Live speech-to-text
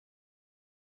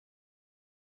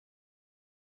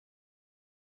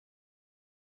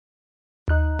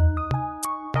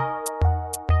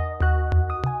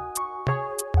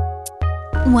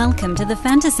Welcome to the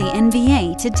Fantasy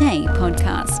NBA Today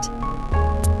podcast.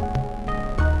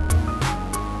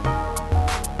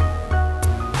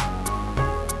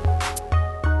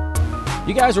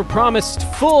 You guys were promised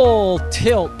full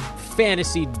tilt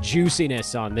fantasy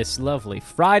juiciness on this lovely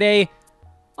Friday.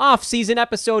 Off-season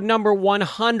episode number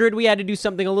 100. We had to do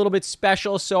something a little bit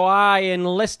special, so I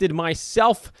enlisted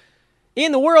myself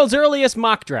in the world's earliest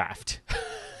mock draft.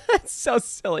 That's so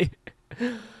silly.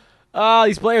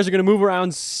 These players are going to move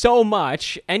around so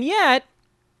much, and yet,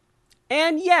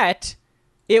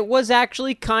 it was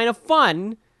actually kind of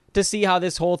fun to see how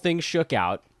this whole thing shook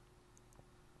out.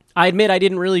 I admit I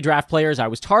didn't really draft players I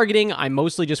was targeting. I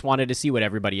mostly just wanted to see what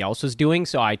everybody else was doing,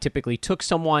 so I typically took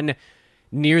someone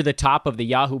near the top of the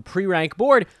Yahoo pre-rank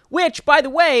board, which, by the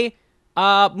way,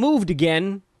 moved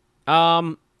again,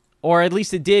 or at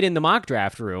least it did in the mock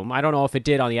draft room. I don't know if it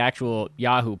did on the actual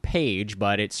Yahoo page,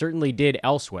 but it certainly did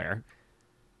elsewhere.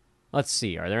 Let's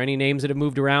see, are there any names that have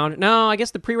moved around? No, I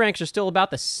guess the pre-ranks are still about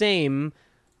the same,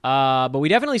 but we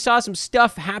definitely saw some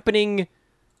stuff happening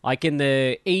like in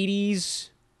the 80s,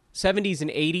 70s,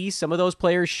 and 80s. Some of those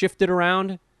players shifted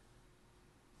around.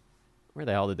 Where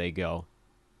the hell did they go?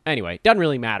 Anyway, doesn't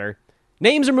really matter.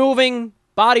 Names are moving,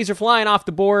 bodies are flying off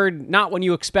the board, not when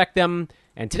you expect them,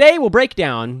 and today we'll break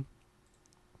down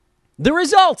the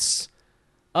results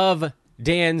of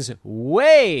Dan's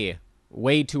way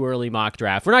too early mock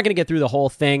draft. We're not going to get through the whole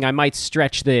thing. I might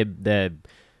stretch the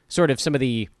sort of some of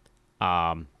the, if you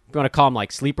want to call them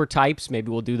like sleeper types,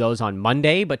 maybe we'll do those on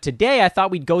Monday. But today I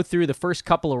thought we'd go through the first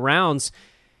couple of rounds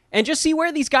and just see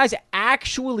where these guys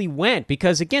actually went.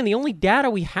 Because again, the only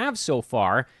data we have so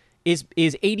far is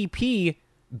ADP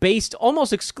based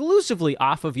almost exclusively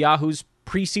off of Yahoo's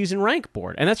preseason rank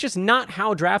board. And that's just not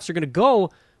how drafts are going to go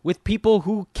with people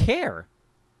who care.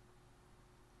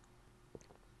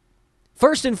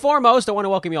 First and foremost, I want to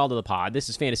welcome you all to the pod. This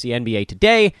is Fantasy NBA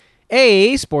Today,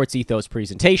 a Sports Ethos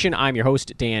presentation. I'm your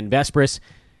host, Dan Vespris.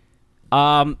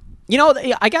 I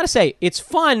got to say, it's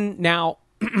fun now,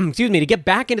 to get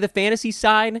back into the fantasy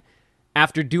side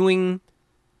after doing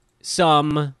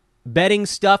some betting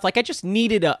stuff. Like, I just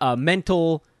needed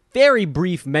a very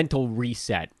brief mental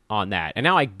reset on that. And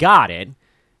now I got it.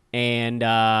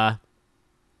 And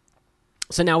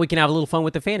so now we can have a little fun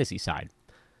with the fantasy side.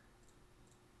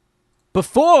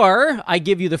 Before I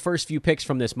give you the first few picks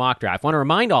from this mock draft, I want to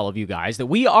remind all of you guys that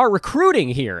we are recruiting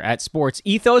here at Sports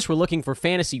Ethos. We're looking for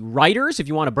fantasy writers. If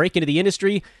you want to break into the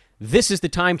industry, this is the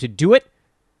time to do it.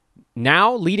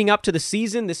 Now, leading up to the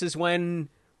season, this is when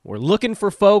we're looking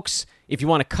for folks. If you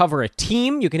want to cover a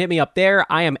team, you can hit me up there.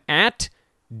 I am at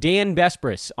Dan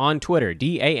Vespris on Twitter,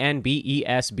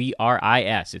 DanBesbris.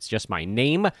 It's just my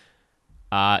name.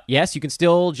 Yes, you can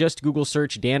still just Google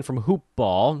search Dan from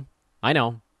Hoopball. I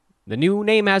know. The new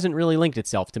name hasn't really linked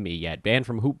itself to me yet. Dan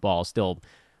from Hoopball still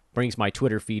brings my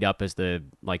Twitter feed up as the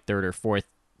third or fourth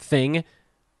thing.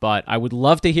 But I would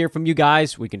love to hear from you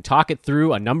guys. We can talk it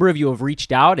through. A number of you have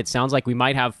reached out. It sounds like we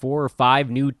might have 4 or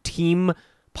 5 new team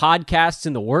podcasts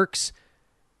in the works.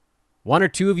 1 or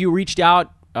 2 of you reached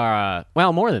out.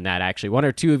 More than that, actually. 1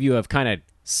 or 2 of you have kind of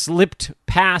slipped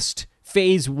past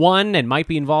phase 1 and might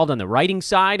be involved on the writing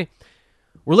side.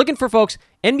 We're looking for folks.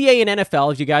 NBA and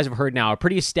NFL, as you guys have heard now, are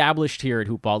pretty established here at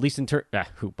Hoopball, at least in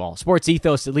Sports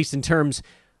Ethos, at least in terms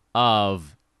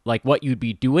of like what you'd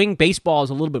be doing. Baseball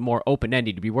is a little bit more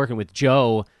open-ended. You'd be working with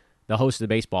Joe, the host of the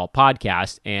baseball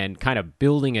podcast, and kind of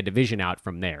building a division out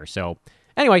from there. So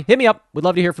anyway, hit me up. We'd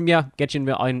love to hear from you. Get you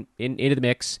into the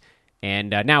mix. And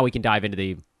now we can dive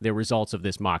into the results of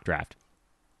this mock draft.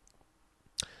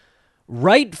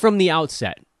 Right from the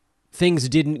outset, things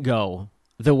didn't go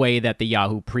the way that the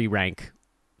Yahoo pre-rank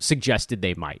suggested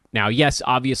they might. Now, yes,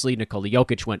 obviously Nikola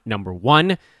Jokic went number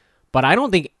 1, but I don't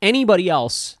think anybody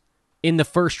else in the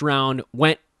first round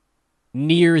went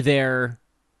near their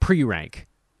pre-rank.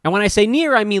 And when I say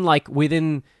near, I mean like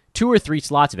within 2 or 3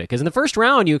 slots of it. Because in the first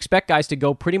round, you expect guys to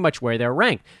go pretty much where they're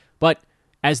ranked. But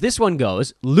as this one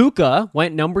goes, Luka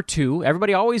went number 2.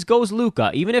 Everybody always goes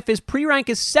Luka. Even if his pre-rank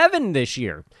is 7 this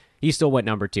year, he still went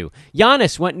number 2.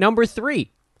 Giannis went number 3.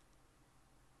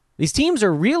 These teams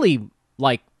are really,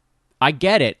 I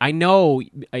get it. I know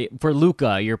for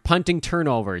Luka, you're punting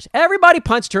turnovers. Everybody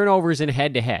punts turnovers in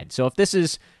head-to-head. So if this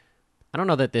is, I don't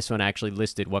know that this one actually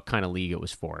listed what kind of league it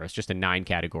was for. It's just a 9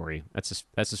 category. That's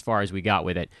as far as we got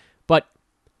with it. But,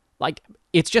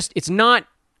 it's not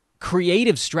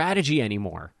creative strategy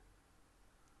anymore.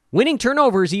 Winning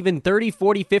turnovers even 30,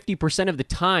 40, 50% of the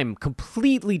time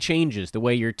completely changes the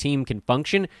way your team can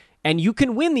function, and you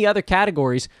can win the other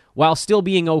categories while still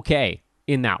being okay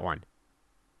in that one.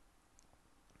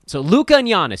 So Luka and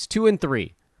Giannis, 2 and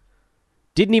 3.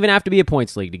 Didn't even have to be a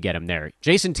points league to get him there.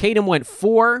 Jason Tatum went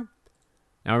 4.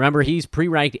 Now remember, he's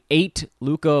pre-ranked 8.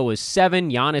 Luka was 7.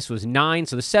 Giannis was 9.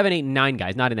 So the 7, 8, and 9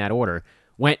 guys, not in that order,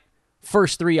 went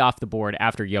first 3 off the board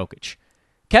after Jokic.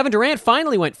 Kevin Durant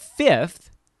finally went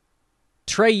 5th.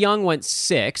 Trae Young went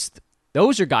 6th.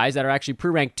 Those are guys that are actually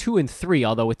pre-ranked 2 and 3,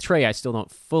 although with Trae, I still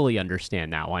don't fully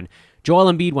understand that one.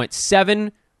 Joel Embiid went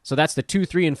 7, so that's the 2,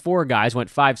 3, and 4 guys went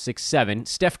 5, 6, 7.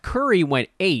 Steph Curry went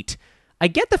 8. I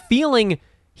get the feeling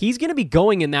he's going to be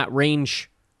going in that range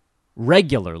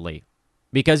regularly,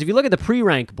 because if you look at the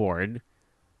pre-rank board,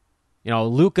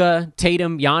 Luka,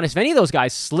 Tatum, Giannis, if any of those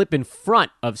guys slip in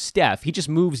front of Steph, he just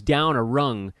moves down a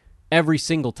rung every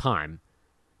single time.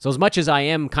 So as much as I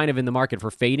am kind of in the market for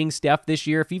fading Steph this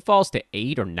year, if he falls to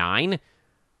 8 or 9,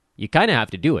 you kind of have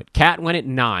to do it. Cat went at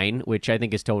 9, which I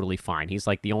think is totally fine. He's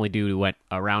like the only dude who went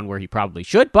around where he probably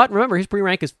should. But remember, his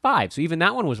pre-rank is 5, so even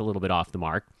that one was a little bit off the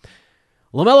mark.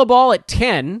 LaMelo Ball at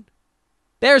 10.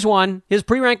 There's one. His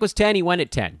pre-rank was 10. He went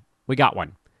at 10. We got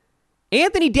one.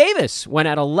 Anthony Davis went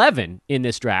at 11 in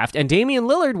this draft, and Damian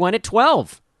Lillard went at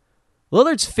 12.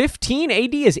 Lillard's 15.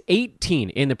 AD is 18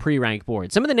 in the pre-rank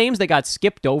board. Some of the names that got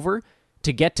skipped over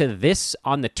to get to this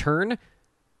on the turn: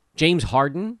 James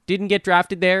Harden didn't get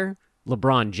drafted there.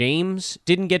 LeBron James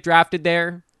didn't get drafted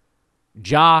there.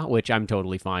 Ja, which I'm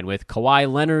totally fine with.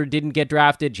 Kawhi Leonard didn't get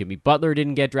drafted. Jimmy Butler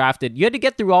didn't get drafted. You had to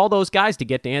get through all those guys to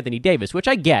get to Anthony Davis, which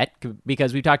I get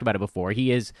because we've talked about it before.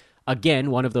 He is,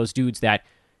 again, one of those dudes that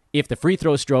if the free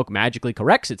throw stroke magically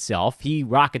corrects itself, he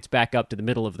rockets back up to the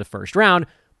middle of the first round,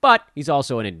 but he's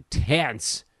also an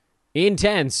intense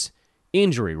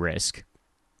injury risk.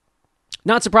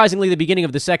 Not surprisingly, the beginning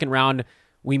of the second round,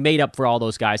 we made up for all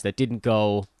those guys that didn't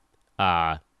go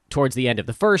towards the end of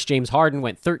the first. James Harden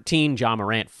went 13, Ja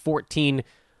Morant 14,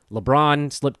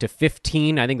 LeBron slipped to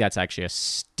 15. I think that's actually a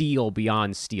steal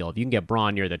beyond steal. If you can get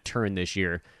Bron near the turn this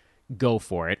year, go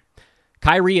for it.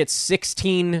 Kyrie at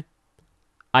 16.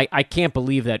 I can't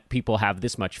believe that people have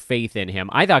this much faith in him.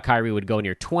 I thought Kyrie would go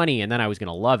near 20, and then I was going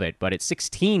to love it. But at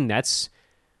 16, that's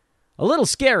a little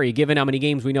scary given how many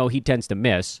games we know he tends to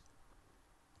miss.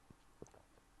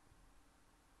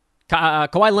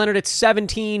 Kawhi Leonard at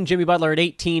 17, Jimmy Butler at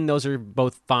 18. Those are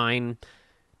both fine.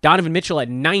 Donovan Mitchell at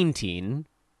 19,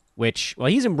 which, well,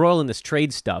 he's embroiled in this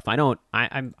trade stuff. I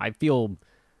feel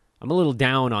I'm a little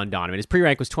down on Donovan. His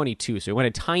pre-rank was 22, so he went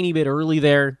a tiny bit early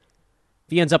there.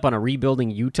 If he ends up on a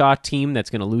rebuilding Utah team that's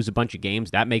going to lose a bunch of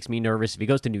games, that makes me nervous. If he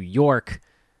goes to New York,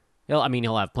 he'll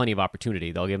have plenty of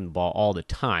opportunity. They'll give him the ball all the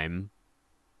time.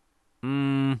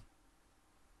 I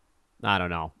don't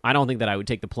know. I don't think that I would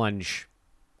take the plunge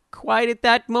quite at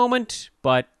that moment,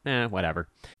 but whatever.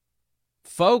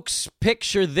 Folks,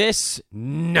 picture this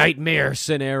nightmare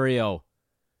scenario.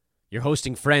 You're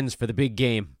hosting friends for the big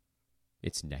game.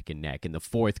 It's neck and neck in the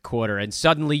fourth quarter, and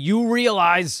suddenly you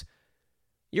realize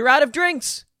you're out of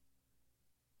drinks.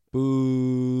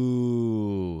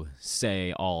 Boo,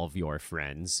 say all of your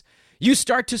friends. You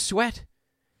start to sweat.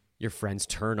 Your friends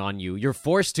turn on you. You're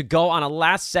forced to go on a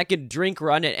last-second drink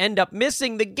run and end up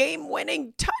missing the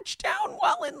game-winning touchdown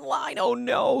while in line. Oh,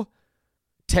 no.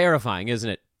 Terrifying, isn't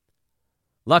it?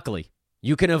 Luckily,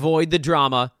 you can avoid the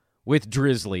drama with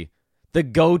Drizzly, the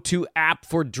go-to app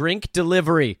for drink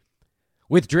delivery.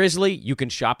 With Drizzly, you can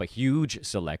shop a huge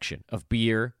selection of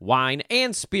beer, wine,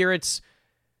 and spirits,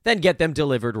 then get them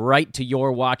delivered right to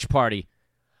your watch party.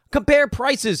 Compare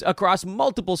prices across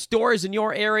multiple stores in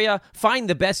your area, find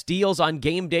the best deals on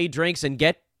game day drinks, and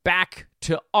get back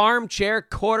to armchair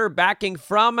quarterbacking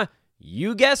from,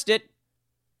 you guessed it,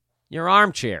 your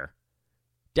armchair.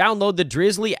 Download the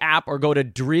Drizzly app or go to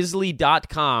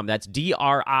drizzly.com. That's DRIZLY.com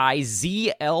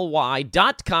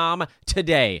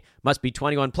today. Must be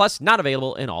 21 plus, not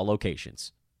available in all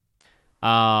locations.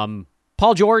 Paul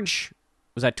George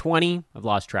was at 20. I've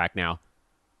lost track now.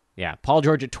 Yeah, Paul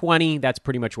George at 20. That's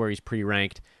pretty much where he's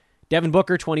pre-ranked. Devin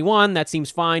Booker, 21. That seems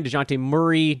fine. DeJounte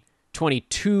Murray,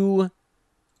 22.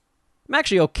 I'm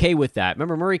actually okay with that.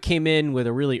 Remember, Murray came in with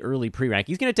a really early pre-rank.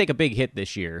 He's going to take a big hit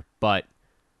this year, but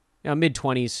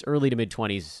mid-20s, early to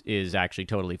mid-20s is actually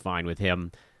totally fine with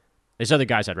him. There's other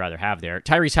guys I'd rather have there.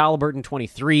 Tyrese Halliburton,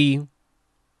 23. I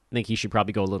think he should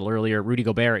probably go a little earlier. Rudy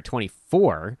Gobert at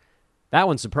 24. That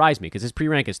one surprised me because his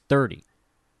pre-rank is 30.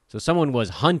 So someone was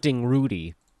hunting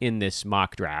Rudy in this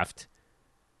mock draft,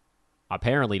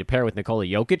 apparently to pair with Nikola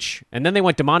Jokic. And then they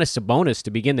went Domantas Sabonis to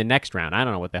begin the next round. I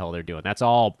don't know what the hell they're doing. That's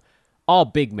all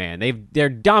big man. They're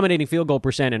dominating field goal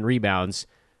percent and rebounds.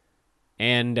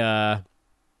 And I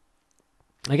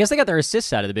guess they got their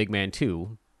assists out of the big man,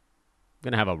 too.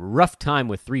 Going to have a rough time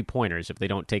with three-pointers if they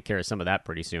don't take care of some of that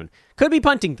pretty soon. Could be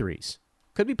punting threes.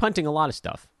 Could be punting a lot of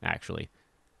stuff, actually.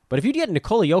 But if you get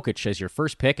Nikola Jokic as your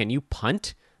first pick and you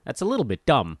punt, that's a little bit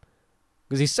dumb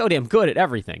because he's so damn good at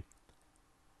everything.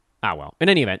 Ah, well. In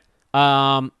any event,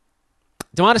 Domantas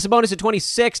Sabonis at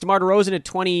 26, DeMar DeRozan at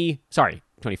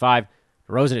 25,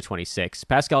 DeRozan at 26,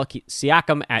 Pascal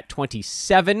Siakam at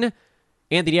 27,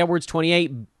 Anthony Edwards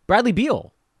 28, Bradley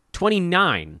Beal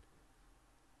 29.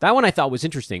 That one I thought was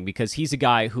interesting because he's a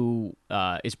guy who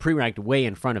is pre-ranked way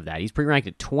in front of that. He's pre-ranked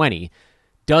at 20.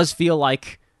 Does feel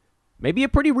like maybe a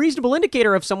pretty reasonable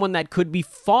indicator of someone that could be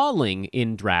falling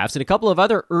in drafts. And a couple of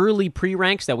other early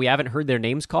pre-ranks that we haven't heard their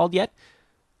names called yet.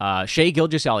 Shai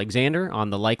Gilgeous-Alexander on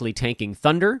the likely tanking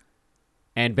Thunder.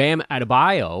 And Bam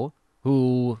Adebayo,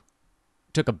 who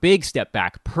took a big step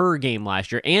back per game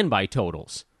last year and by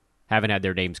totals. Haven't had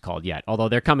their names called yet, although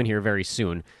they're coming here very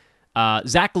soon.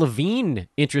 Zach LaVine,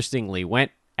 interestingly, went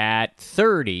at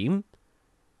 30.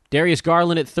 Darius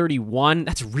Garland at 31.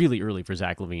 That's really early for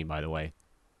Zach LaVine, by the way.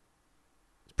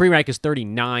 His pre-rank is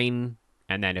 39.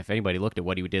 And then if anybody looked at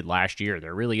what he did last year,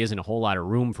 there really isn't a whole lot of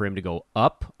room for him to go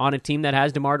up on a team that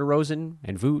has DeMar DeRozan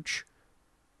and Vooch.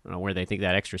 I don't know where they think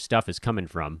that extra stuff is coming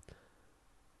from.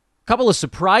 A couple of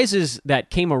surprises that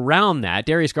came around that.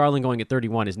 Darius Garland going at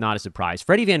 31 is not a surprise.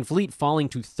 Freddie VanVleet falling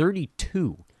to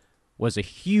 32 was a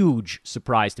huge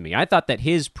surprise to me. I thought that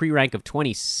his pre-rank of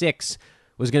 26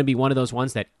 was going to be one of those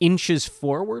ones that inches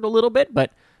forward a little bit,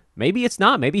 but maybe it's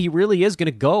not. Maybe he really is going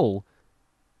to go,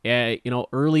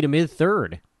 early to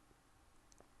mid-third.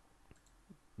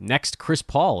 Next, Chris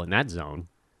Paul in that zone.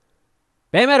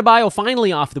 Bam Adebayo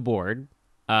finally off the board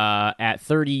at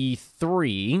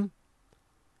 33.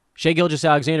 Shai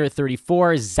Gilgeous-Alexander at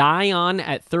 34. Zion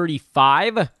at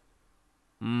 35.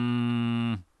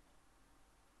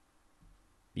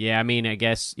 Yeah, I mean, I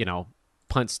guess,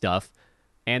 punt stuff.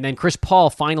 And then Chris Paul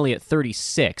finally at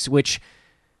 36, which,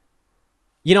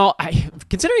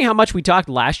 considering how much we talked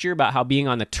last year about how being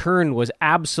on the turn was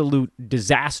absolute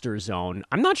disaster zone,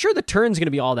 I'm not sure the turn's going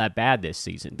to be all that bad this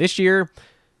season. This year,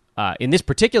 in this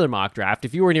particular mock draft,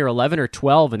 if you were near 11 or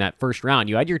 12 in that first round,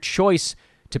 you had your choice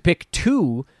to pick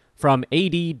two from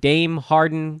AD, Dame,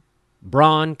 Harden,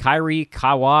 Bron, Kyrie,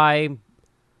 Kawhi. I don't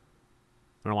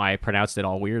know why I pronounced it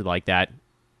all weird like that.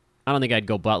 I don't think I'd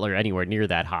go Butler anywhere near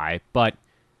that high.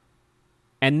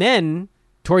 And then,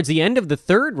 towards the end of the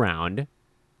third round,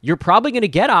 you're probably going to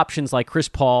get options like Chris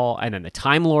Paul, and then the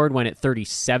Time Lord went at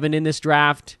 37 in this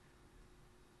draft.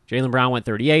 Jaylen Brown went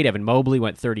 38. Evan Mobley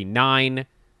went 39.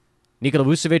 Nikola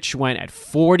Vucevic went at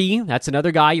 40. That's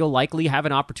another guy you'll likely have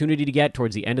an opportunity to get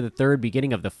towards the end of the third,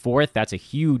 beginning of the fourth. That's a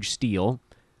huge steal.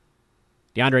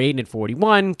 DeAndre Ayton at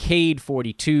 41, Cade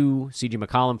 42, CJ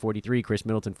McCollum 43, Chris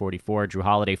Middleton 44, Drew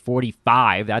Holiday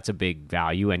 45. That's a big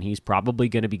value, and he's probably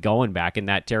going to be going back in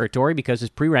that territory because his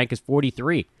pre-rank is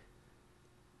 43.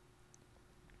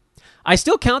 I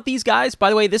still count these guys. By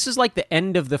the way, this is like the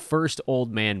end of the first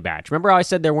old man batch. Remember how I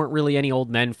said there weren't really any old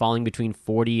men falling between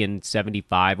 40 and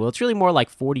 75? Well, it's really more like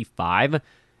 45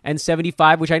 and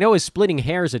 75, which I know is splitting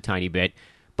hairs a tiny bit,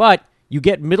 but you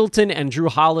get Middleton and Drew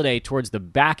Holiday towards the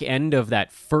back end of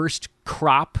that first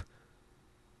crop,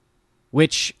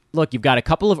 which, look, you've got a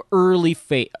couple of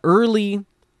early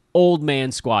old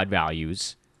man squad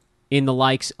values in the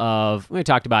likes of, we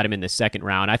talked about him in the second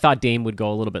round. I thought Dame would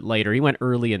go a little bit later. He went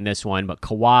early in this one, but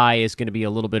Kawhi is going to be a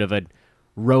little bit of a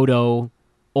roto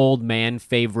old man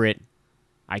favorite.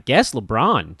 I guess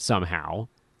LeBron somehow.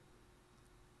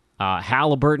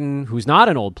 Halliburton, who's not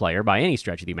an old player by any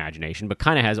stretch of the imagination, but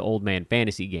kind of has old man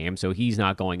fantasy game, so he's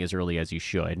not going as early as he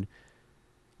should.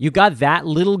 You got that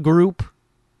little group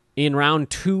in round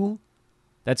 2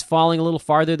 that's falling a little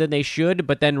farther than they should,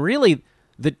 but then really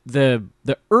the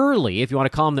early, if you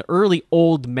want to call them the early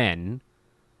old men,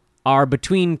 are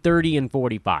between 30 and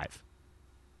 45.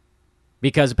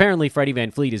 Because apparently Freddie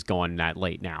VanVleet is going that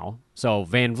late now. So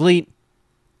VanVleet,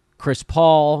 Chris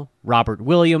Paul, Robert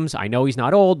Williams. I know he's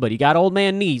not old, but he got old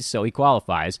man knees, so he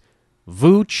qualifies.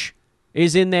 Vooch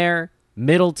is in there.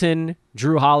 Middleton,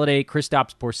 Drew Holiday,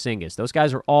 Kristaps Porzingis. Those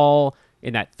guys are all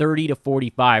in that 30 to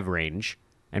 45 range.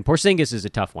 And Porzingis is a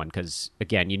tough one because,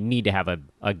 again, you need to have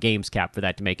a games cap for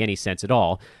that to make any sense at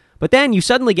all. But then you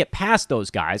suddenly get past those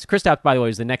guys. Kristaps, by the way,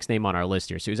 is the next name on our list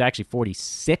here. So he was actually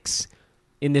 46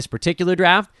 in this particular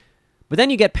draft. But then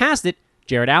you get past it.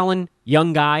 Jared Allen,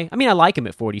 young guy. I mean, I like him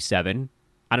at 47.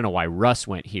 I don't know why Russ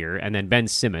went here. And then Ben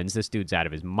Simmons. This dude's out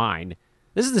of his mind.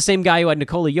 This is the same guy who had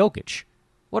Nikola Jokic.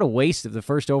 What a waste of the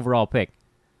first overall pick.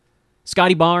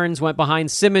 Scotty Barnes went behind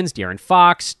Simmons, De'Aaron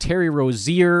Fox, Terry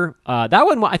Rozier. That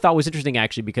one I thought was interesting,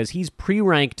 actually, because he's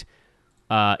pre-ranked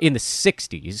in the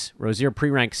 60s. Rozier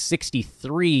pre-ranked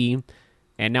 63,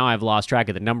 and now I've lost track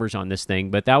of the numbers on this thing,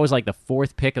 but that was like the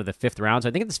 4th pick of the 5th round, so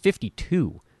I think it's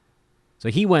 52 So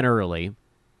he went early.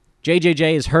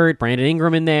 JJJ is hurt. Brandon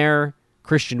Ingram in there.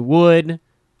 Christian Wood.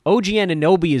 OG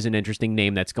Anunoby is an interesting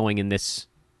name that's going in this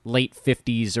late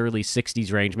 50s, early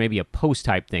 60s range. Maybe a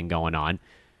post-type thing going on.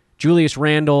 Julius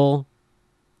Randle.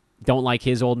 Don't like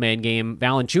his old man game.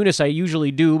 Valanciunas I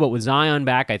usually do, but with Zion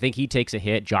back, I think he takes a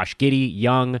hit. Josh Giddey,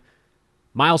 young.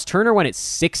 Miles Turner went at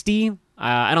 60.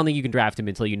 I don't think you can draft him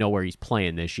until you know where he's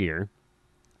playing this year.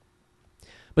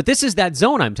 But this is that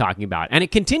zone I'm talking about, and it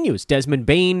continues. Desmond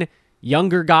Bane,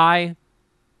 younger guy.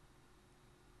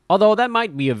 Although that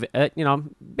might be,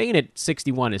 Bane at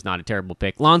 61 is not a terrible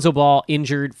pick. Lonzo Ball,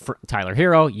 injured. Tyler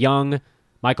Hero, young.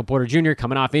 Michael Porter Jr.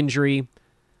 coming off injury.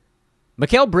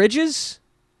 Mikal Bridges,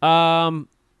 that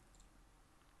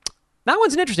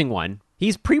one's an interesting one.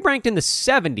 He's pre-ranked in the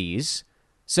 70s,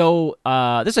 so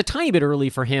this is a tiny bit early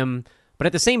for him. But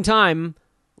at the same time,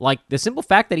 like the simple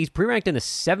fact that he's pre-ranked in the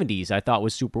 70s, I thought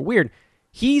was super weird.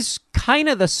 He's kind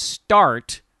of the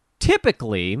start,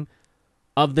 typically,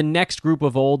 of the next group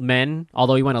of old men,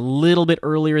 although he went a little bit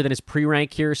earlier than his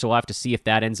pre-rank here, so we'll have to see if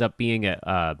that ends up being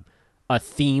a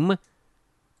theme.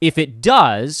 If it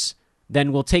does,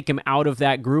 then we'll take him out of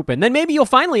that group, and then maybe you'll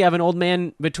finally have an old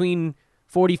man between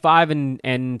 45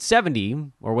 and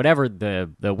 70, or whatever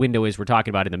the window is we're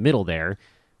talking about in the middle there.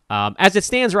 As it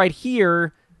stands right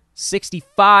here,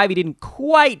 65, he didn't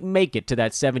quite make it to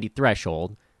that 70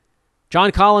 threshold.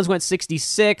 John Collins went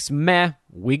 66, meh.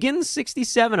 Wiggins,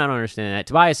 67, I don't understand that.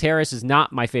 Tobias Harris is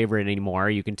not my favorite anymore.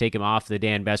 You can take him off the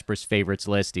Dan Vesper's favorites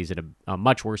list. He's at a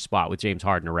much worse spot with James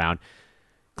Harden around.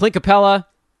 Clint Capella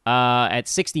at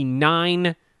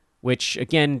 69, which,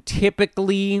 again,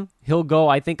 typically he'll go,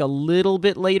 I think, a little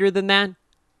bit later than that.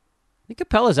 I think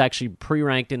Capella's actually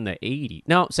pre-ranked in the 80s.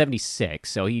 No, 76,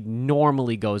 so he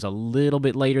normally goes a little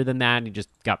bit later than that. He just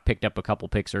got picked up a couple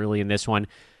picks early in this one.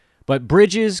 But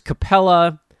Bridges,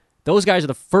 Capella, those guys are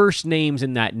the first names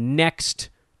in that next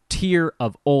tier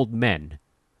of old men.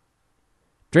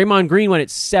 Draymond Green went at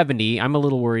 70. I'm a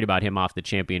little worried about him off the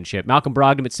championship. Malcolm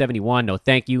Brogdon at 71. No,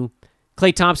 thank you.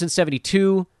 Klay Thompson,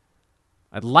 72.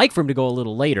 I'd like for him to go a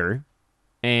little later.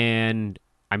 And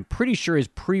I'm pretty sure his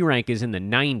pre-rank is in the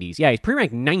 90s. Yeah, he's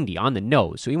pre-ranked 90 on the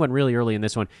nose, so he went really early in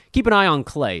this one. Keep an eye on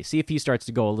Klay. See if he starts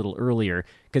to go a little earlier,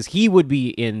 because he would be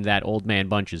in that old man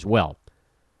bunch as well.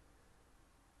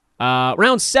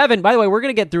 Round 7, by the way, we're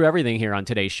going to get through everything here on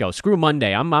today's show. Screw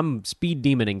Monday. I'm speed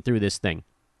demoning through this thing.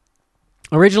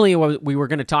 Originally, we were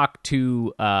going to talk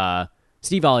to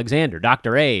Steve Alexander,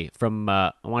 Dr. A, from,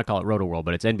 I want to call it Roto World,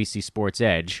 but it's NBC Sports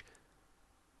Edge.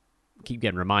 Keep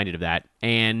getting reminded of that.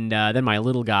 And then my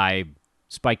little guy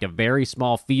spiked a very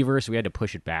small fever, so we had to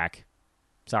push it back.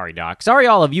 Sorry, Doc. Sorry,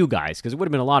 all of you guys, because it would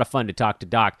have been a lot of fun to talk to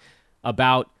Doc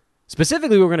about,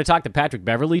 specifically, we're going to talk the Patrick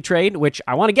Beverley trade, which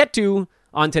I want to get to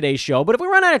on today's show. But if we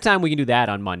run out of time, we can do that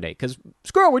on Monday, because,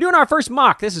 screw it, we're doing our first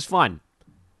mock. This is fun.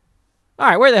 All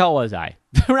right, where the hell was I?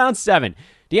 Round 7.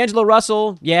 D'Angelo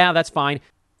Russell, yeah, that's fine.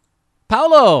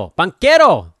 Paolo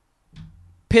Banchero,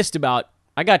 pissed about,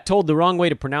 I got told the wrong way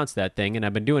to pronounce that thing, and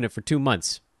I've been doing it for 2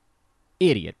 months.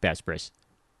 Idiot, Vespers.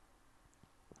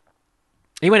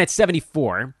 He went at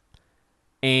 74,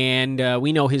 and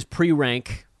we know his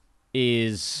pre-rank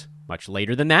is much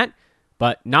later than that,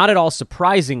 but not at all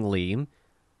surprisingly,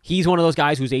 he's one of those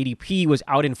guys whose ADP was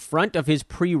out in front of his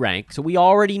pre-rank, so we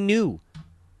already knew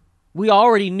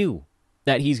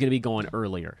that he's going to be going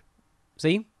earlier.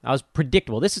 See? That was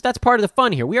predictable. That's part of the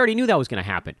fun here. We already knew that was going to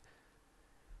happen.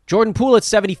 Jordan Poole at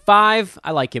 75.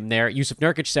 I like him there. Yusuf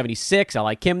Nurkic, 76. I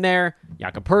like him there.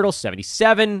 Jakob Poeltl,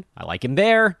 77. I like him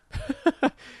there.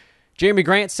 Jeremy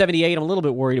Grant, 78. I'm a little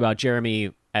bit worried about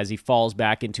Jeremy as he falls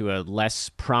back into a less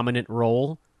prominent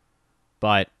role.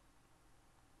 But,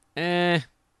 I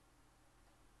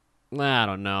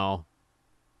don't know.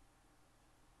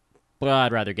 But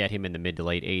I'd rather get him in the mid to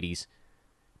late 80s.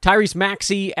 Tyrese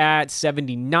Maxey at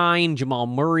 79. Jamal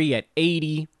Murray at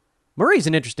 80. Murray's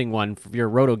an interesting one for your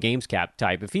Roto Games Cap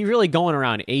type. If he's really going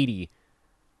around 80,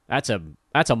 that's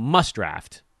a must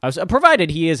draft. Provided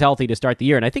he is healthy to start the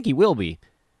year, and I think he will be.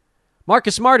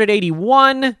 Marcus Smart at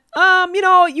 81.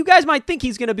 You guys might think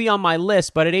he's going to be on my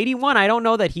list, but at 81, I don't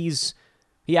know that he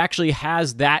actually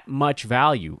has that much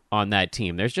value on that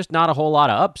team. There's just not a whole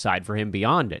lot of upside for him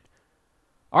beyond it.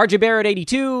 RJ Barrett,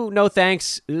 82. No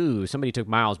thanks. Ooh, somebody took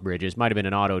Miles Bridges. Might have been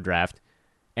an auto draft.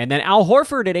 And then Al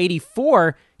Horford at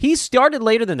 84. He started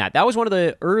later than that. That was one of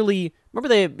the early... Remember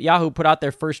the Yahoo put out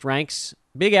their first ranks?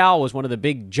 Big Al was one of the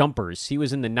big jumpers. He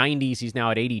was in the 90s. He's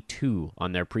now at 82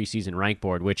 on their preseason rank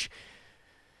board, which,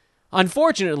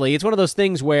 unfortunately, it's one of those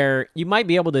things where you might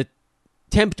be able to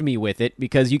tempt me with it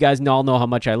because you guys all know how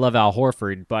much I love Al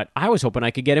Horford, but I was hoping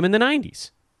I could get him in the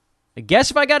 90s. I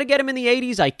guess if I got to get him in the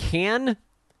 80s, I can.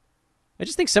 I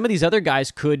just think some of these other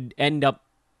guys could end up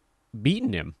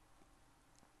beating him.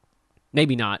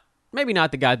 Maybe not. Maybe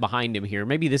not the guy behind him here.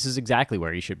 Maybe this is exactly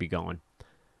where he should be going.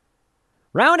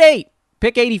 Round 8,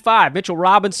 pick 85. Mitchell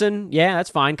Robinson. Yeah, that's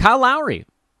fine. Kyle Lowry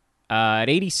at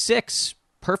 86.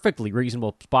 Perfectly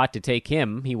reasonable spot to take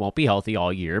him. He won't be healthy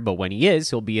all year, but when he is,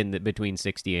 he'll be in between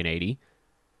 60 and 80.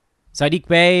 Sadiq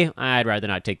Bey, I'd rather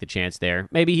not take the chance there.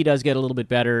 Maybe he does get a little bit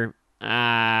better.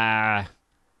 Nah.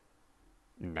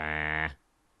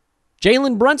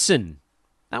 Jalen Brunson.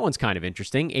 That one's kind of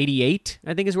interesting. 88,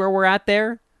 I think, is where we're at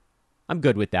there. I'm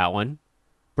good with that one.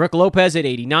 Brooke Lopez at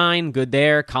 89, good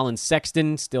there. Colin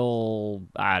Sexton, still,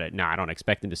 I don't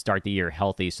expect him to start the year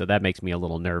healthy, so that makes me a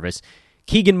little nervous.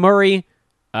 Keegan Murray,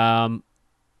 I'm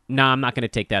not going to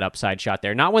take that upside shot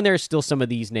there. Not when there's still some of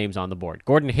these names on the board.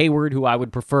 Gordon Hayward, who I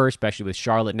would prefer, especially with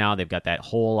Charlotte now. They've got that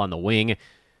hole on the wing.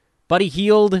 Buddy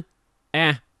Hield,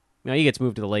 he gets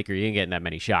moved to the Lakers. He ain't getting that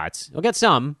many shots. He'll get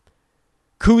some.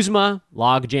 Kuzma,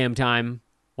 log jam time.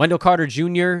 Wendell Carter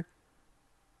Jr.,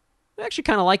 I actually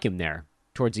kind of like him there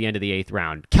towards the end of the 8th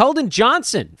round. Keldon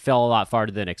Johnson fell a lot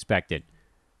farther than expected.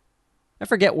 I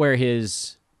forget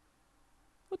what's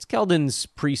Keldon's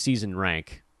preseason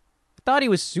rank? I thought he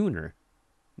was sooner.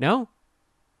 No?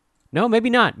 No, maybe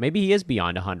not. Maybe he is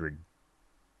beyond 100.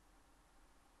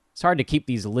 It's hard to keep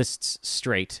these lists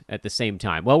straight at the same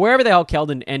time. Well, wherever the hell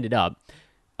Keldon ended up,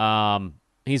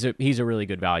 he's a really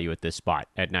good value at this spot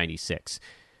at 96.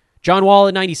 John Wall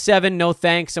at 97, no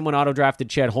thanks. Someone auto-drafted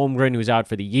Chet Holmgren, who's out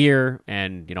for the year,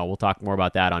 and, we'll talk more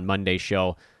about that on Monday's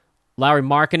show. Lauri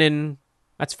Markkanen,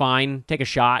 that's fine. Take a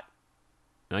shot.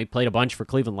 He played a bunch for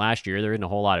Cleveland last year. There isn't a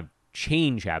whole lot of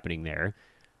change happening there.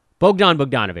 Bogdan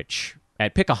Bogdanovic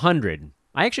at pick 100.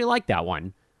 I actually like that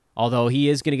one, although he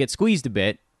is going to get squeezed a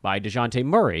bit by DeJounte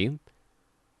Murray.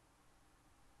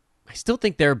 I still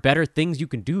think there are better things you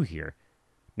can do here.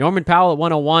 Norman Powell at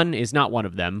 101 is not one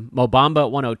of them. Mo Bamba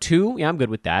at 102, yeah, I'm good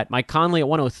with that. Mike Conley at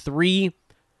 103.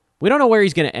 We don't know where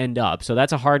he's going to end up, so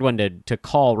that's a hard one to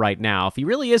call right now. If he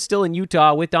really is still in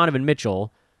Utah with Donovan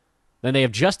Mitchell, then they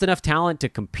have just enough talent to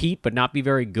compete but not be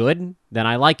very good, then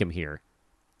I like him here.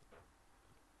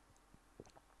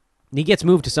 He gets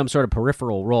moved to some sort of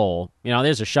peripheral role.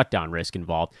 There's a shutdown risk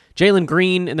involved. Jalen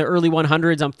Green in the early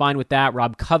 100s, I'm fine with that.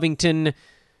 Rob Covington,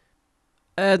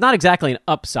 not exactly an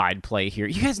upside play here.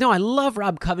 You guys know I love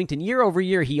Rob Covington. Year over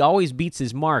year, he always beats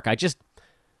his mark.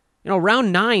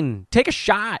 Round 9, take a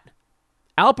shot.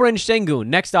 Alperen Sengun,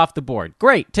 next off the board.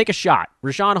 Great, take a shot.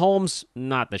 Rashawn Holmes,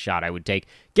 not the shot I would take.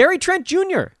 Gary Trent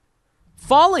Jr.,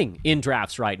 falling in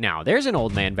drafts right now. There's an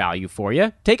old man value for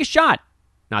you. Take a shot.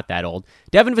 Not that old.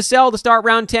 Devin Vassell to start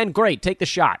round 10. Great, take the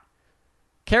shot.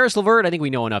 Karis LeVert, I think we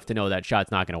know enough to know that shot's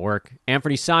not going to work.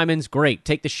 Anthony Simons, great,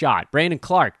 take the shot. Brandon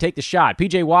Clark, take the shot.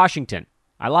 PJ Washington,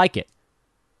 I like it.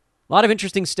 A lot of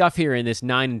interesting stuff here in this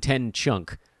 9 and 10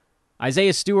 chunk.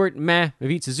 Isaiah Stewart, meh.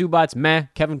 Ivica Zubac, meh.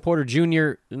 Kevin Porter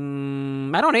Jr.,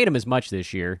 I don't hate him as much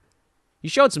this year. He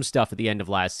showed some stuff at the end of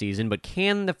last season, but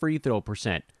can the free throw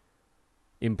percent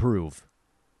improve?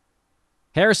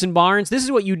 Harrison Barnes, this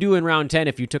is what you do in round 10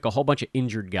 if you took a whole bunch of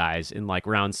injured guys in like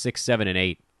round 6, 7, and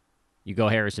 8. You go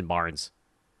Harrison Barnes.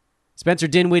 Spencer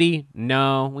Dinwiddie,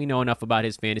 no. We know enough about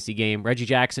his fantasy game. Reggie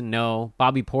Jackson, no.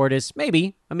 Bobby Portis,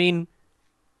 maybe.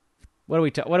 What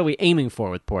are we aiming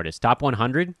for with Portis? Top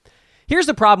 100? Here's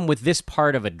the problem with this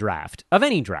part of a draft, of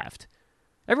any draft.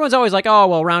 Everyone's always like, oh,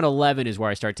 well, round 11 is where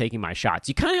I start taking my shots.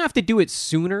 You kind of have to do it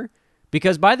sooner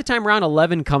because by the time round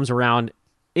 11 comes around,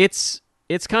 it's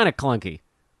kind of clunky.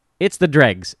 It's the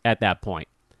dregs at that point.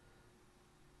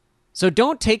 So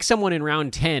don't take someone in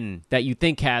round 10 that you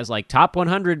think has like top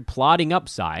 100 plotting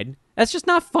upside. That's just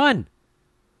not fun.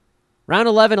 Round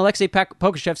 11, Alexei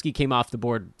Pokusevski came off the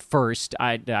board first.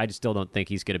 I just still don't think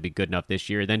he's going to be good enough this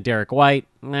year. Then Derek White,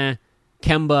 meh.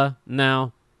 Kemba,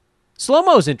 no.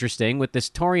 Slow-mo's interesting with this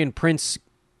Taurean Prince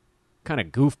kind of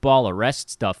goofball arrest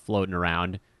stuff floating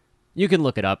around. You can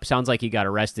look it up. Sounds like he got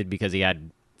arrested because he had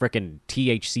frickin'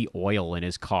 THC oil in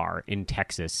his car in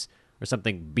Texas or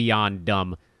something beyond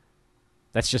dumb.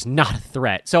 That's just not a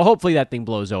threat. So hopefully that thing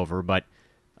blows over. But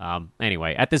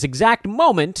anyway, at this exact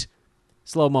moment,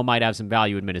 Slow-mo might have some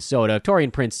value in Minnesota. If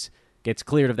Taurean Prince gets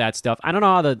cleared of that stuff, I don't know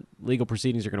how the legal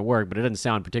proceedings are going to work, but it doesn't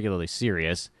sound particularly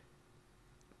serious.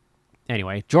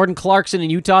 Anyway, Jordan Clarkson in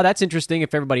Utah, that's interesting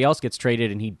if everybody else gets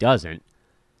traded and he doesn't.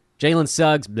 Jalen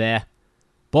Suggs, bleh.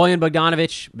 Bojan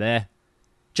Bogdanovic, bleh.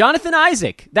 Jonathan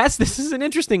Isaac, this is an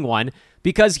interesting one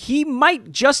because he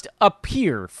might just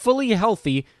appear fully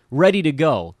healthy, ready to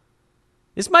go.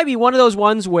 This might be one of those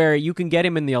ones where you can get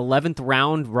him in the 11th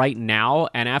round right now,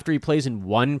 and after he plays in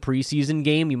one preseason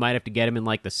game, you might have to get him in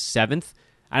like the 7th.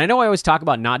 And I know I always talk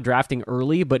about not drafting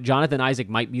early, but Jonathan Isaac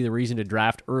might be the reason to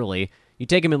draft early. You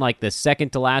take him in like the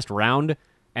second to last round,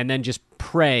 and then just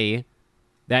pray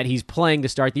that he's playing to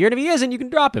start the year. And if he isn't, you can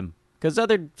drop him, because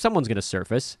someone's going to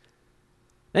surface.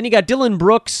 Then you got Dylan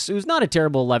Brooks, who's not a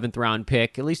terrible 11th round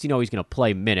pick. At least you know he's going to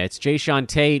play minutes. Jayshawn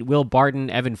Tate, Will Barton,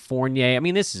 Evan Fournier. I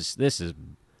mean, this is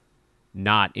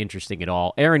not interesting at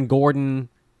all. Aaron Gordon,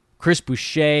 Chris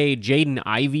Boucher, Jaden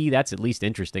Ivey. That's at least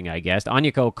interesting, I guess.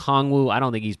 Onyeko Kongwu. I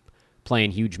don't think he's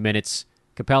playing huge minutes.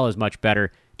 Capella's much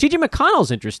better. TJ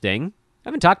McConnell's interesting. I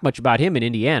haven't talked much about him in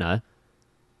Indiana,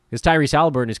 because Tyrese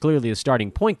Halliburton is clearly the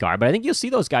starting point guard. But I think you'll see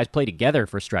those guys play together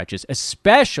for stretches,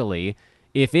 especially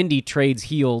if Indy trades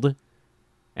Hield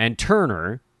and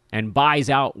Turner and buys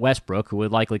out Westbrook, who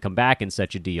would likely come back in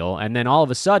such a deal, and then all of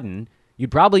a sudden,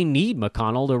 you'd probably need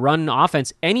McConnell to run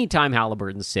offense anytime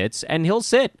Halliburton sits, and he'll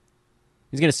sit.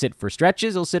 He's going to sit for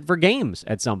stretches. He'll sit for games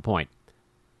at some point.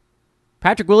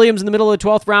 Patrick Williams in the middle of the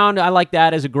 12th round, I like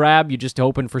that as a grab. You're just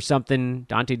hoping for something.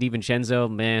 Dante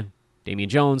DiVincenzo, meh. Damian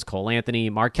Jones, Cole Anthony,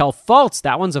 Markelle Fultz,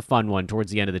 that one's a fun one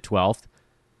towards the end of the 12th.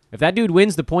 If that dude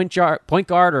wins the point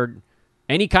guard or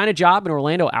any kind of job in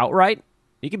Orlando outright,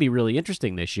 he could be really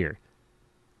interesting this year.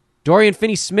 Dorian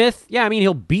Finney-Smith, yeah, I mean,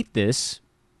 he'll beat this.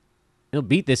 He'll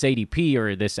beat this ADP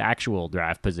or this actual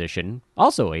draft position.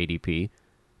 Also ADP.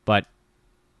 But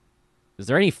is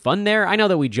there any fun there? I know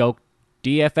that we joke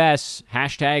DFS,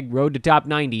 hashtag road to top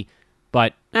 90,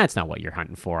 but that's not what you're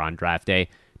hunting for on draft day.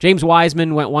 James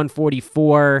Wiseman went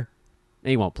 144.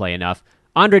 He won't play enough.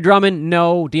 Andre Drummond,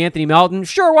 no. DeAnthony Melton,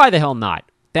 sure, why the hell not?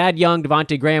 Thad Young,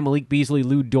 Devontae Graham, Malik Beasley,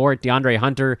 Lou Dort, DeAndre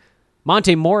Hunter.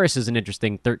 Monte Morris is an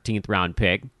interesting 13th round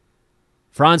pick.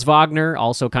 Franz Wagner,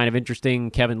 also kind of interesting.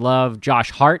 Kevin Love,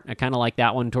 Josh Hart, I kind of like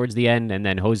that one towards the end. And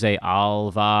then Jose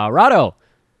Alvarado.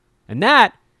 And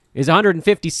that is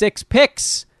 156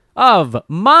 picks of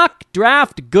mock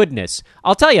draft goodness.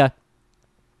 I'll tell you,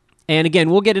 and again,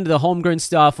 we'll get into the Holmgren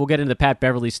stuff. We'll get into the Pat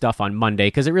Beverly stuff on Monday,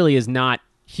 because it really is not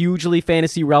hugely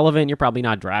fantasy relevant. You're probably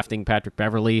not drafting Patrick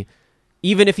Beverly,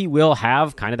 even if he will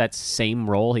have kind of that same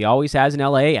role he always has in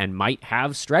LA and might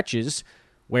have stretches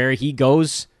where he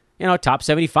goes, top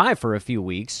 75 for a few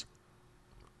weeks.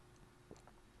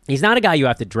 He's not a guy you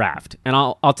have to draft. And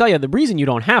I'll tell you, the reason you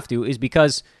don't have to is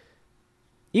because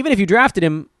even if you drafted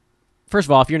him, first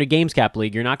of all, if you're in a games cap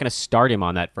league, you're not going to start him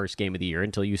on that first game of the year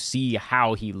until you see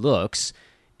how he looks.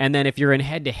 And then if you're in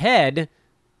head-to-head,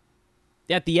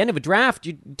 at the end of a draft,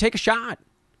 you take a shot.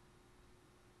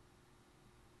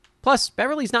 Plus,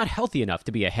 Beverly's not healthy enough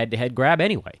to be a head-to-head grab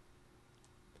anyway.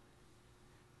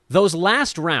 Those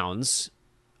last rounds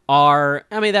are,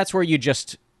 that's where you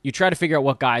try to figure out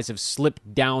what guys have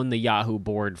slipped down the Yahoo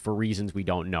board for reasons we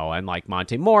don't know. And like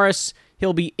Monte Morris,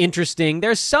 he'll be interesting.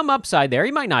 There's some upside there.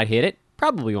 He might not hit it.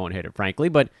 Probably won't hit it, frankly.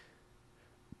 But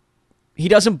he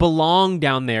doesn't belong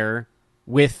down there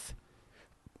with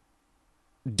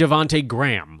Devontae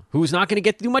Graham, who's not going to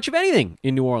get to do much of anything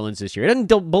in New Orleans this year. He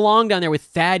doesn't belong down there with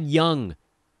Thad Young.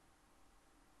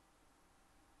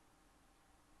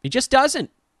 He just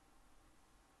doesn't.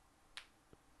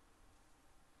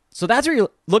 So that's what you're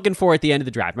looking for at the end of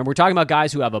the draft. Remember, we're talking about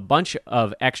guys who have a bunch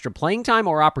of extra playing time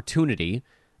or opportunity,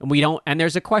 and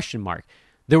there's a question mark.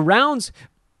 The rounds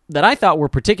that I thought were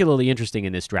particularly interesting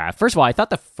in this draft, first of all, I thought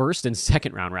the first and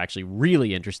second round were actually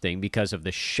really interesting because of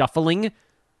the shuffling.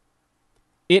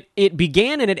 It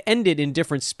began and it ended in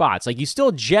different spots. Like, you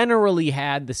still generally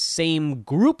had the same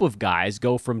group of guys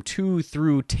go from 2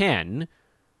 through 10.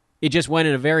 It just went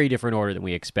in a very different order than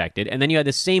we expected. And then you had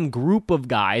the same group of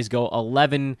guys go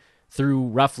 11 through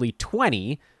roughly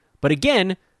 20. But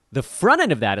again, the front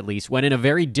end of that, at least, went in a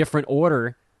very different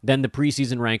order than the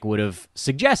preseason rank would have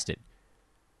suggested.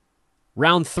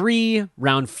 Round 3,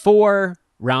 round 4,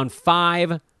 round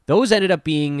 5, those ended up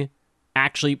being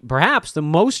actually perhaps the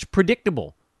most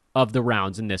predictable of the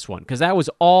rounds in this one, because that was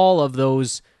all of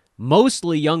those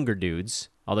mostly younger dudes.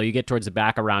 Although you get towards the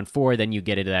back of round 4, then you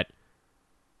get into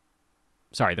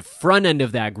the front end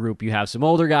of that group, you have some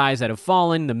older guys that have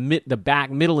fallen. The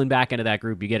middle and back end of that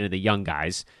group, you get into the young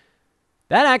guys.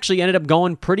 That actually ended up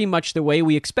going pretty much the way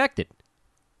we expected.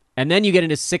 And then you get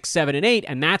into 6, 7, and 8,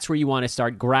 and that's where you want to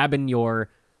start grabbing your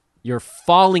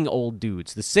falling old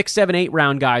dudes. The 6, 7, 8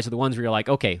 round guys are the ones where you're like,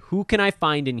 okay, who can I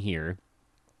find in here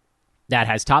that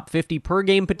has top 50 per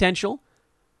game potential?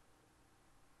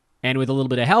 And with a little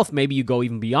bit of health, maybe you go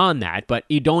even beyond that, but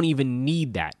you don't even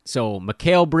need that. So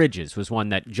Mikal Bridges was one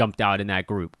that jumped out in that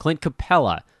group. Clint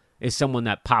Capella is someone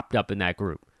that popped up in that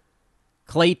group.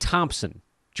 Klay Thompson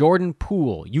Jordan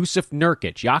Poole, Yusuf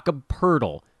Nurkic, Jakob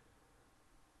Poeltl,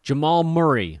 Jamal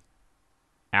Murray,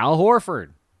 Al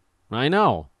Horford. I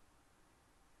know.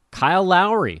 Kyle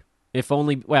Lowry,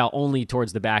 only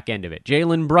towards the back end of it.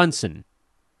 Jalen Brunson.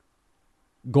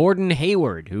 Gordon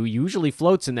Hayward, who usually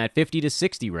floats in that 50 to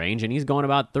 60 range, and he's going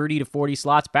about 30 to 40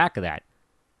 slots back of that.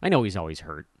 I know he's always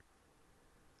hurt.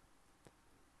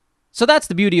 So that's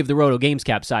the beauty of the Roto Games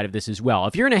Cap side of this as well.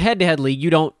 If you're in a head-to-head league, you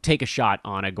don't take a shot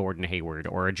on a Gordon Hayward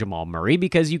or a Jamal Murray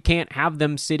because you can't have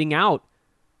them sitting out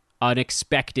an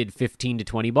expected 15 to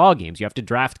 20 ball games. You have to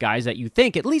draft guys that you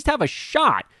think at least have a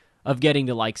shot of getting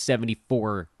to like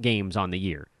 74 games on the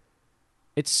year.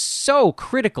 It's so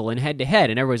critical in head-to-head,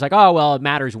 and everybody's like, oh, well, it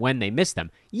matters when they miss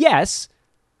them. Yes,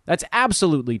 that's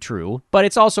absolutely true, but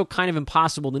it's also kind of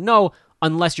impossible to know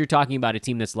unless you're talking about a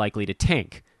team that's likely to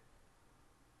tank.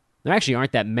 There actually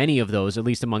aren't that many of those, at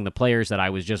least among the players that I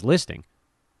was just listing.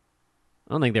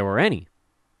 I don't think there were any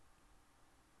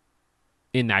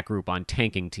in that group on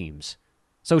tanking teams.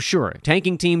 So sure,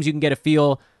 tanking teams you can get a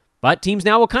feel, but teams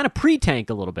now will kind of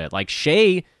pre-tank a little bit. Like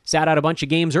Shea sat out a bunch of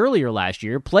games earlier last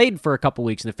year, played for a couple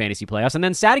weeks in the fantasy playoffs, and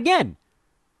then sat again.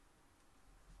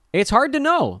 It's hard to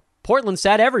know. Portland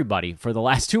sat everybody for the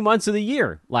last 2 months of the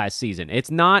year last season.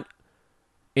 It's not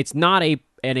an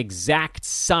exact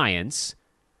science.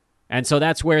 And so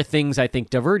that's where things, I think,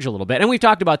 diverge a little bit. And we've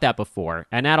talked about that before.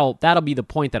 And that'll be the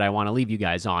point that I want to leave you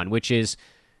guys on, which is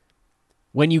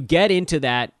when you get into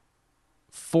that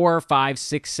 4, 5,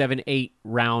 6, 7, 8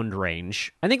 round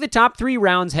range, I think the top 3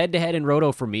 rounds head-to-head in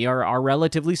Roto for me are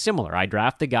relatively similar. I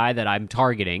draft the guy that I'm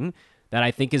targeting that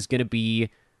I think is going to be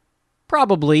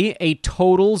probably a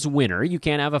totals winner. You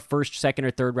can't have a first, second,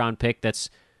 or third round pick that's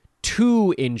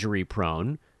too injury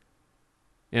prone.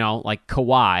 Like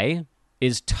Kawhi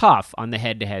is tough on the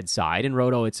head-to-head side. In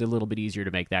Roto, it's a little bit easier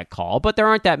to make that call, but there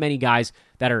aren't that many guys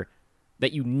that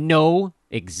you know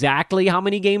exactly how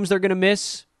many games they're going to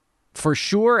miss for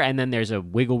sure, and then there's a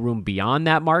wiggle room beyond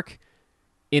that mark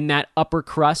in that upper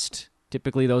crust.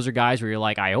 Typically, those are guys where you're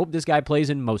like, I hope this guy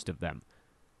plays in most of them.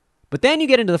 But then you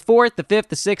get into the 4th, the 5th,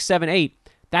 the 6th, 7th, 8th.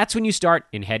 That's when you start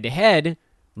in head-to-head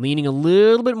leaning a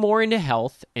little bit more into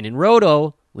health, and in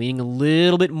Roto, leaning a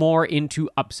little bit more into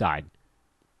upside.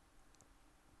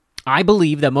 I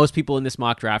believe that most people in this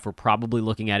mock draft were probably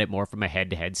looking at it more from a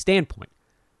head-to-head standpoint,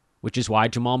 which is why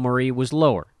Jamal Murray was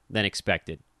lower than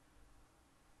expected.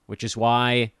 Which is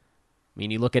why,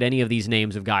 you look at any of these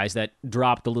names of guys that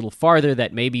dropped a little farther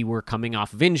that maybe were coming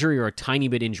off of injury or a tiny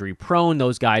bit injury prone.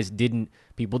 Those guys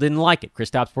people didn't like it.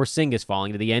 Kristaps Porzingis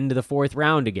falling to the end of the 4th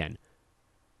round again.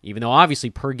 Even though obviously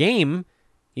per game,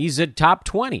 he's a top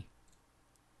 20.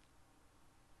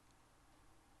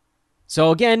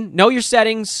 So again, know your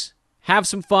settings, have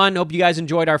some fun. Hope you guys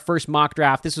enjoyed our first mock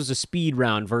draft. This was a speed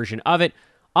round version of it.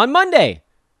 On Monday,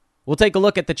 we'll take a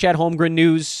look at the Chet Holmgren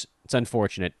news. It's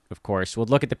unfortunate, of course. We'll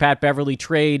look at the Pat Beverly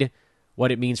trade,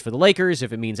 what it means for the Lakers,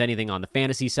 if it means anything on the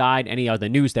fantasy side, any other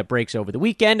news that breaks over the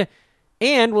weekend,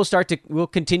 and we'll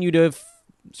continue to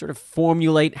sort of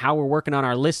formulate how we're working on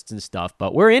our lists and stuff.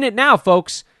 But we're in it now,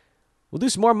 folks. We'll do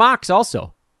some more mocks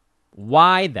also.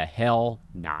 Why the hell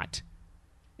not?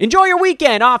 Enjoy your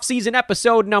weekend. Off-season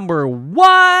episode number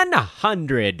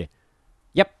 100.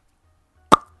 Yep.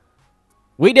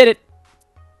 We did it.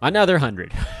 Another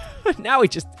 100. Now we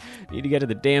just need to get to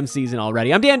the damn season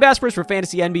already. I'm Dan Vespers for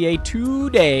Fantasy NBA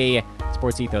Today.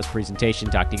 Sports Ethos presentation.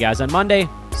 Talk to you guys on Monday.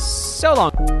 So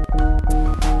long.